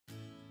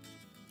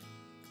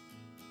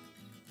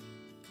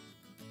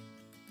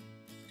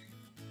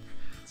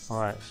All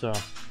right, so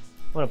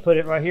I'm gonna put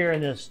it right here in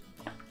this,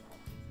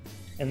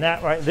 and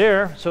that right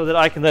there, so that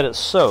I can let it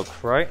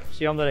soak, right?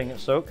 See, I'm letting it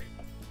soak.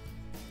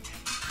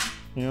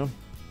 You know,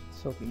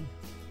 soaking.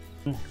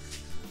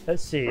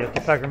 Let's see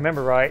if I can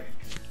remember right.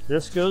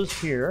 This goes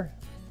here,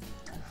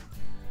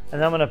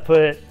 and I'm gonna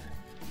put,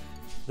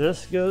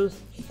 this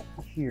goes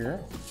here,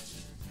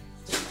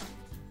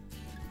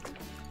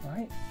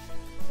 right?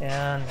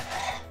 And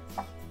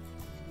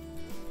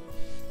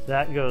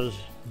that goes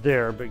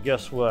there, but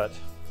guess what?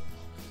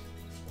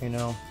 You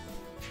know,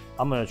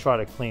 I'm gonna try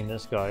to clean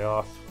this guy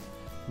off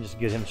and just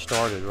get him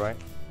started, right?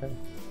 Okay.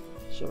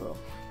 So,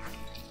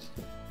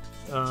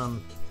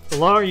 the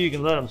longer you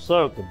can let them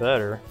soak, the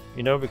better,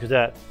 you know, because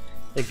that,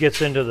 it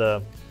gets into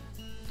the,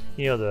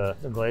 you know,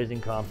 the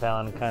glazing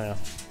compound and kind of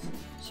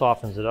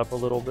softens it up a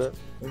little bit,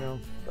 you know.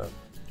 But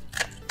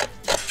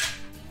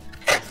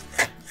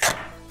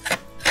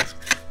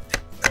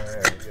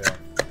there we go.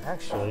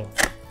 Actually,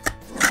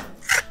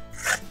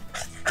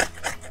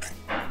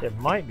 it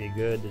might be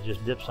good to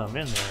just dip some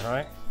in there,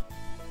 right?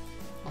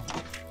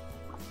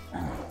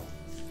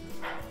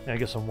 And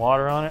get some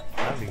water on it.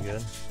 That'd be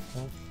good.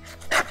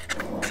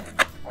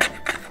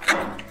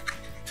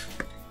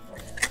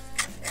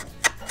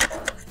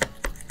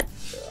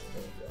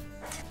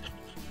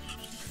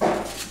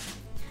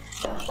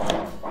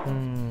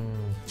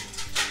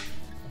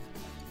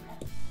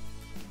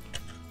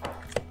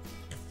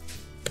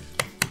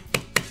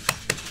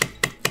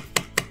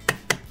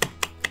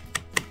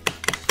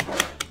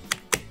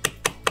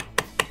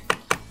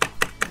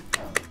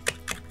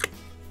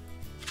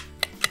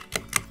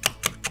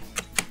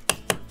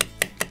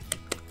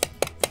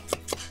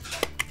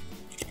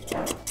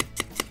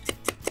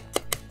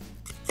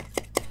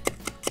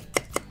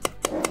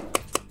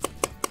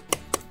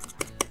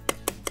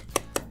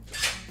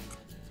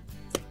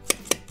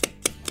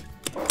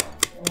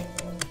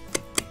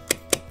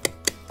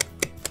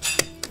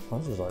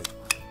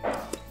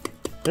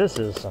 This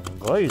is some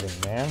glazing,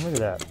 man. Look at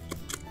that.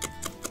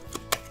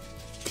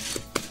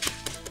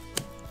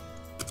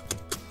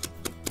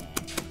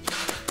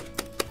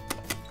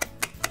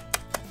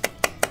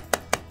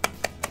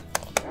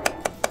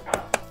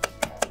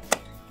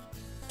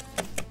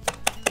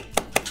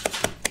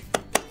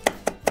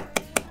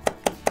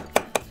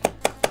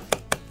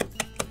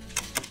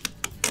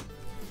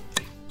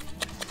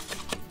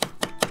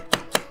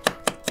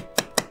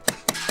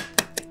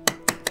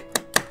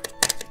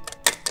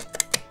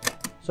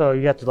 So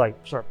you have to like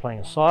start playing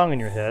a song in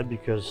your head,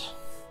 because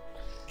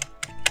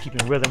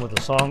keeping rhythm with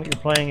the song that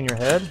you're playing in your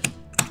head.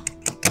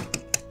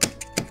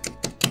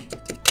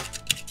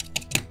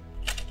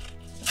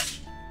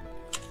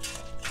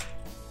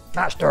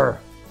 Master,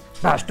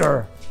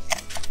 master,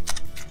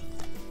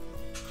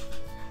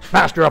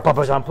 master up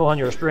as I'm pulling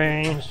your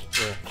strings,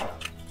 or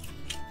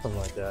something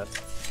like that.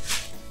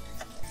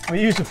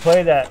 We used to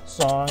play that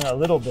song a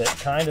little bit,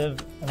 kind of,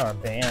 in our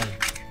band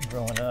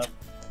growing up.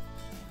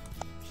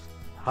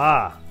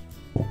 Ah,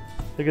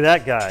 look at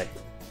that guy.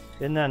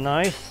 Isn't that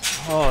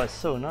nice? Oh, it's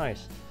so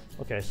nice.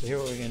 Okay, so here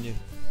what we're gonna do.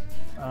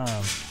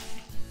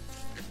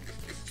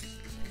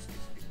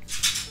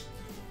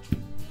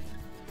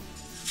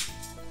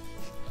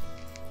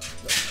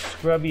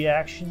 Scrubby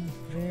action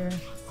there.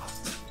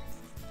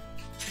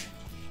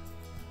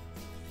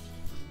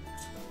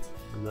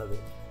 Love it.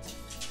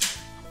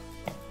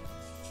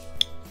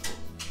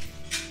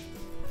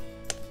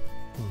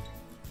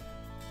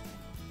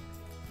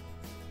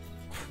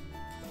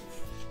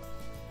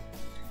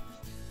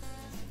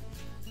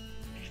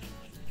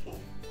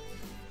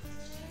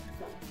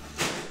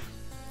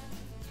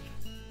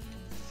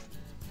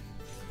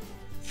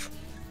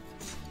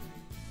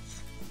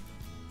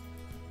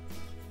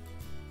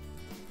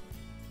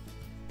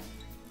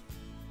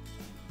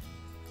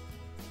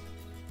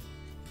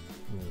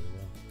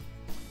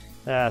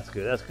 That's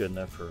good. That's good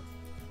enough for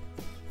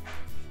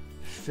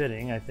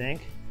fitting, I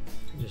think.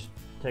 Just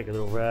take a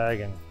little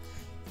rag and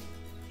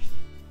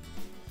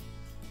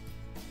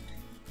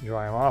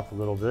dry them off a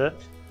little bit.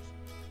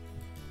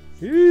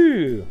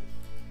 Ooh!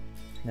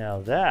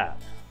 Now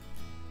that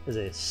is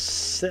a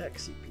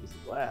sexy piece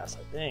of glass,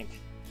 I think.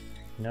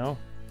 You know?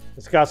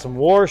 It's got some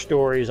war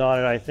stories on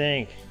it, I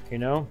think. You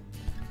know?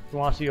 You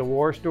want to see a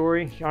war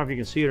story? I don't know if you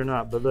can see it or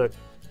not, but look.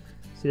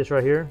 See this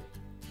right here?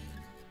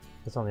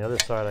 It's on the other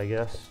side, I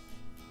guess.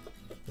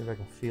 Maybe I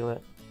can feel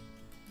it.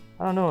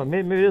 I don't know.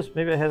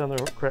 Maybe I had it on the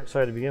correct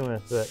side to begin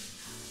with, but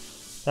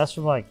that's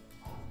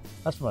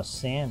from a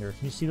sander.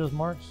 Can you see those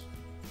marks?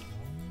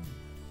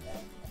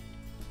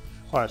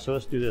 All right, so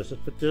let's do this.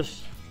 Let's put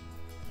this.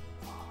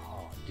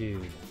 Oh,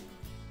 dude,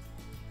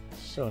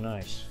 so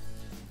nice.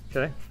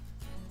 Okay.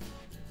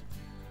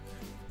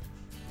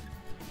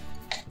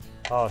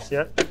 Oh, see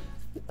that?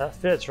 That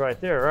fits right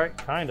there, right?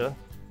 Kinda.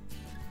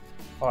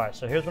 All right,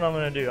 so here's what I'm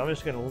gonna do. I'm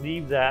just gonna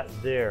leave that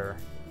there,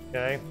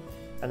 okay?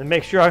 And then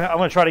make sure, I'm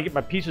gonna try to get my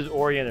pieces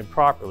oriented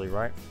properly,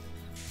 right?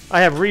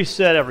 I have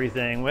reset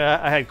everything.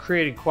 I had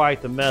created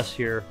quite the mess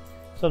here.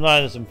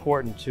 Sometimes it's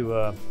important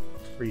to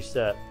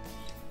reset.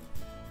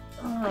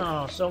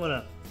 Oh, so I'm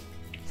gonna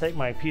take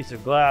my piece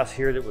of glass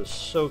here that was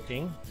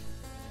soaking,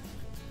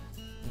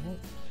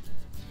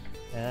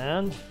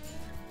 and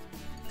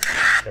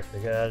guess we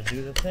gotta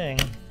do the thing.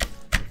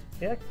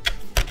 Yeah,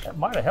 that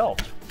might have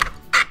helped.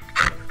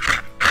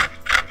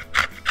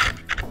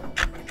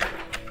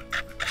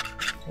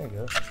 There you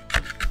go.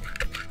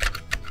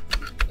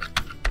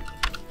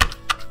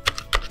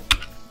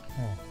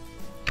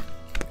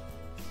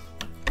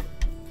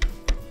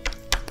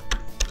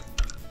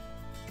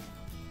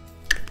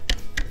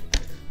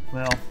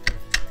 Well,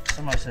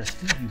 somebody says,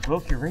 Steve, you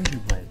broke your razor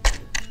blade.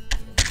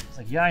 It's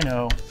like, yeah, I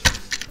know.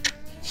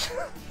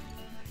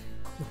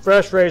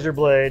 Fresh razor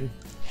blade,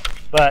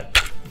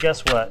 but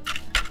guess what?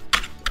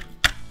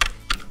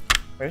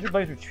 Razor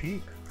blades are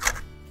cheap.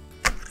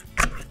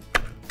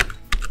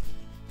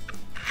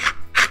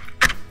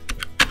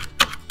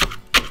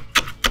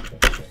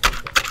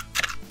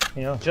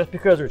 You know, just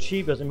because they're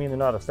cheap doesn't mean they're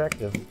not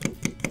effective.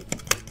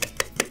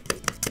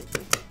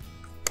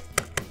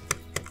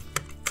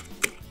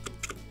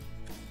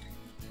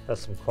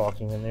 That's some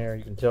caulking in there.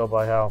 You can tell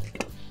by how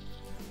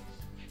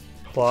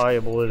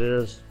pliable it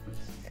is.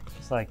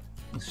 It's like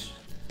it's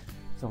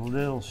a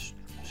little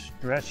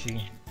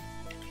stretchy.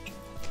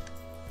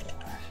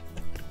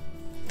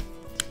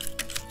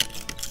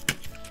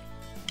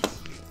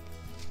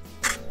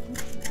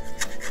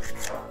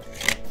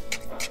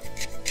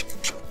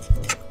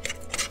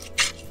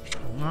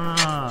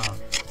 Ah,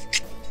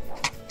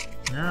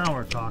 now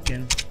we're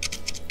talking.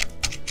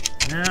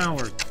 Now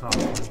we're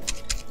talking.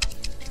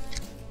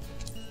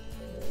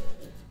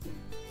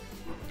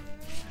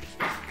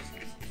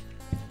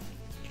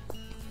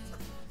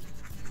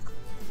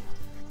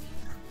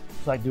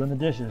 It's like doing the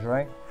dishes,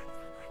 right?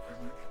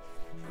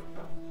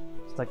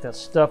 It's like that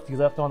stuff you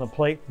left on the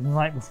plate the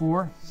night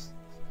before,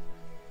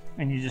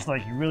 and you just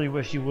like, you really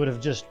wish you would have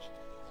just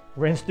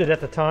rinsed it at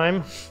the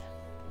time.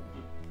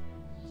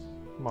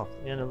 Come off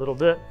the end a little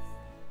bit.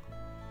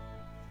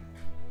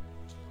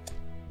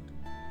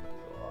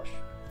 Gosh.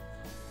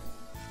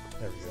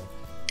 There we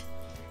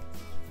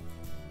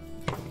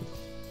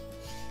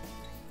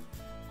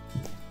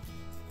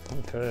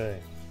go. Okay.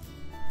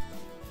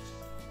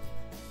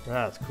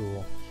 That's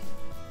cool.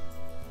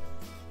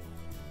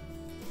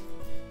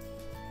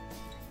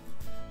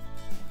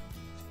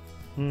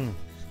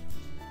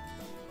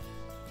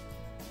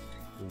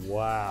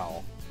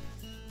 Wow.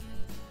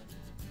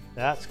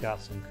 That's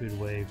got some good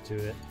wave to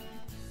it.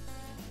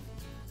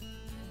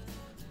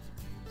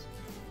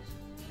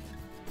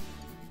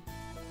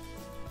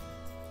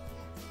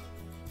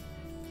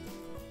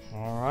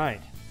 All right.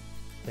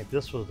 I think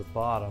this was the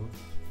bottom.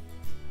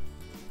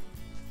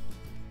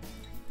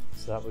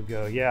 So that would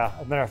go, yeah.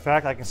 As a matter of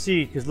fact, I can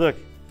see, because look.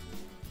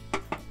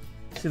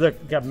 See,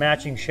 look, got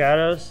matching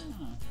shadows.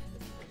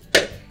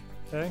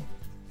 Okay.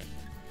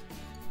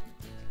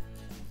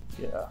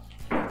 Yeah.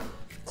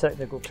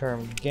 Technical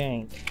term,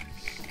 gank.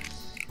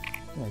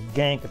 I'm gonna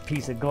gank a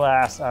piece of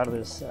glass out of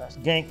this sash.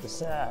 Gank the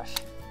sash.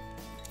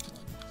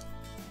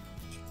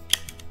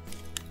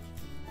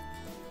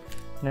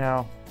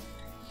 Now,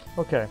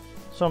 okay,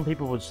 some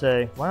people would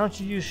say, why don't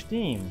you use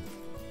steam?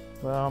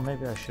 Well,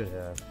 maybe I should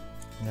have,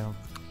 you know.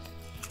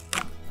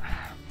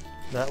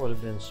 That would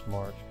have been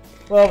smart.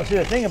 Well, but see,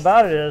 the thing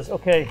about it is,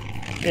 okay,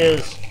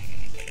 is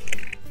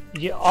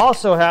you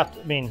also have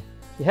to, I mean,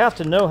 you have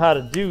to know how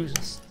to do,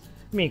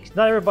 I mean,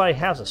 not everybody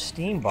has a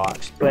steam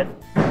box, but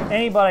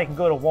anybody can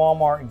go to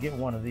Walmart and get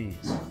one of these.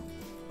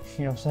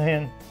 You know what I'm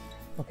saying?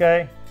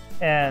 Okay?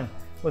 And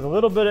with a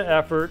little bit of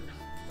effort,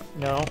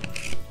 you know,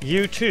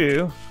 you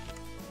too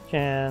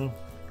can,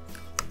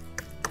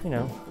 you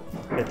know,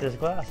 get this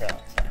glass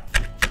out.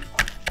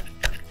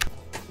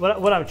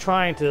 What I'm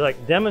trying to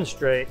like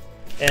demonstrate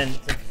and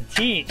to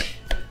teach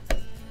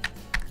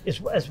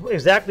is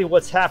exactly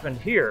what's happened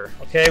here,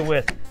 okay,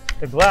 with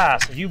the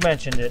glass. You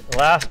mentioned it, the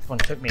last one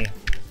took me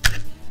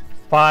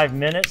 5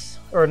 minutes,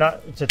 or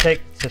not, to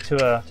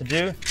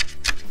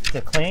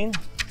clean.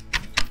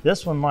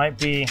 This one might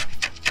be,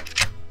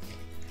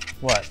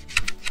 what,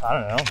 I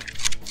don't know,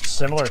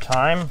 similar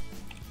time,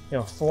 you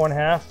know,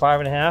 4.5,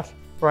 5.5,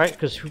 right?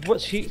 Because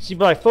what see,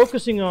 by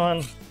focusing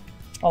on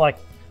like,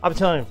 I'm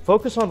telling you,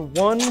 focus on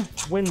one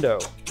window,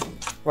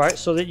 right?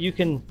 So that you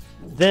can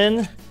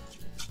then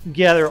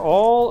gather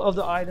all of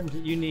the items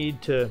that you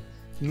need to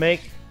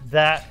make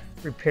that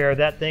repair,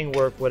 that thing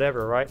work,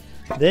 whatever, right?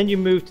 Then you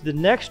move to the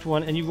next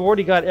one and you've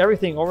already got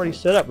everything already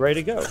set up,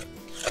 ready to go,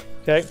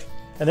 okay?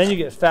 And then you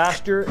get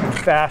faster and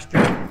faster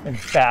and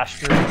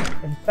faster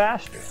and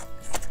faster,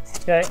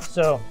 okay?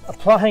 So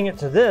applying it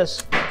to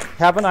this,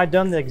 haven't I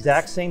done the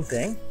exact same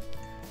thing?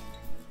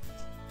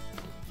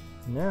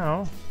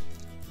 Now,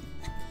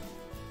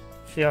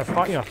 see, I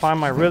find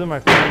my rhythm, I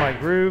find my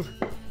groove.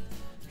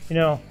 You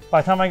know,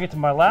 by the time I get to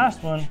my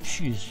last one,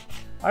 jeez,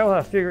 I will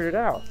have figured it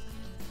out.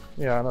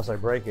 Yeah, unless I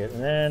break it.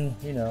 And then,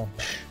 you know.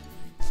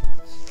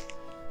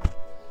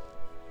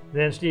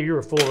 Then, Steve, you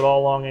were full of it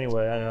all along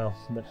anyway, I know.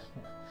 But,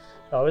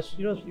 oh, it's,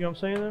 you know what I'm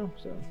saying, though?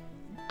 So,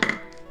 there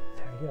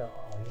you go.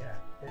 Oh, yeah,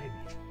 baby.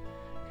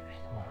 Okay,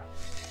 come on.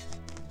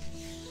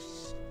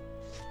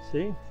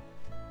 See?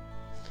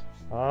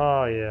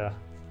 Oh yeah,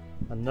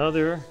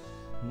 another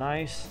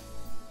nice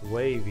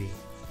wavy.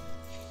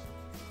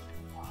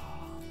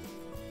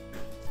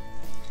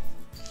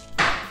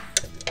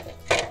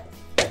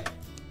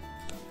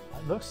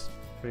 It looks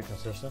pretty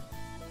consistent.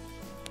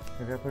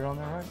 Maybe I put it on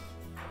there right?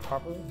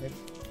 Properly? Maybe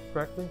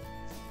correctly?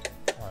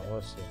 Alright,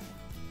 let's see.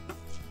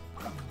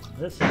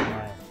 This is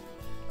my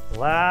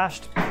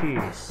last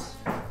piece.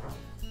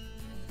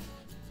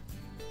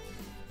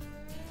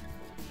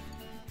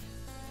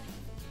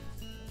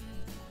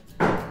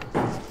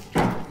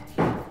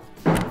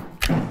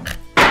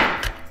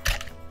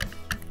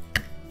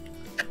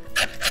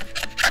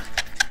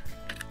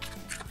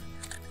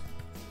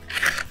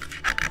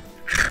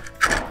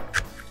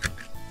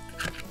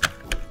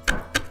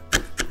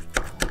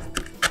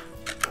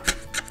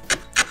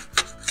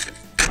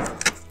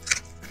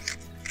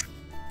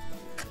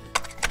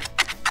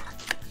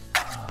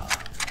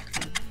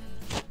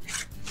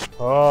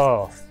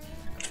 Oh,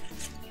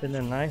 isn't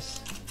that nice?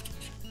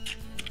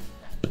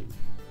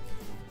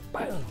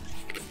 Boom.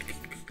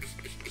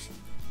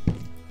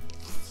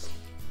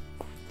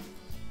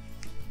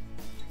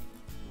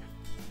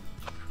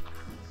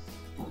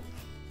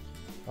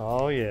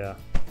 Oh yeah.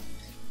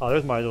 Oh,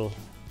 there's my little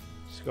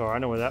scar. I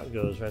know where that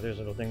goes. Right there's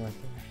a little thing right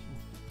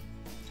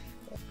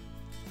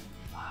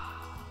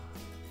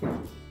there.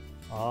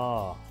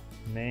 Oh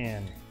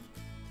man,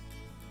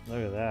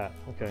 look at that.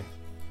 Okay.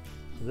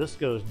 So this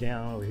goes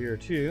down over here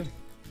too.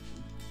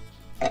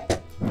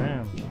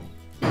 Bam.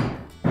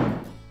 And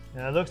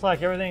it looks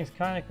like everything's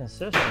kind of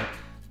consistent.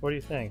 What do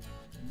you think?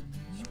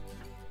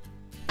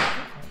 All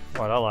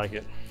right, I like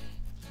it.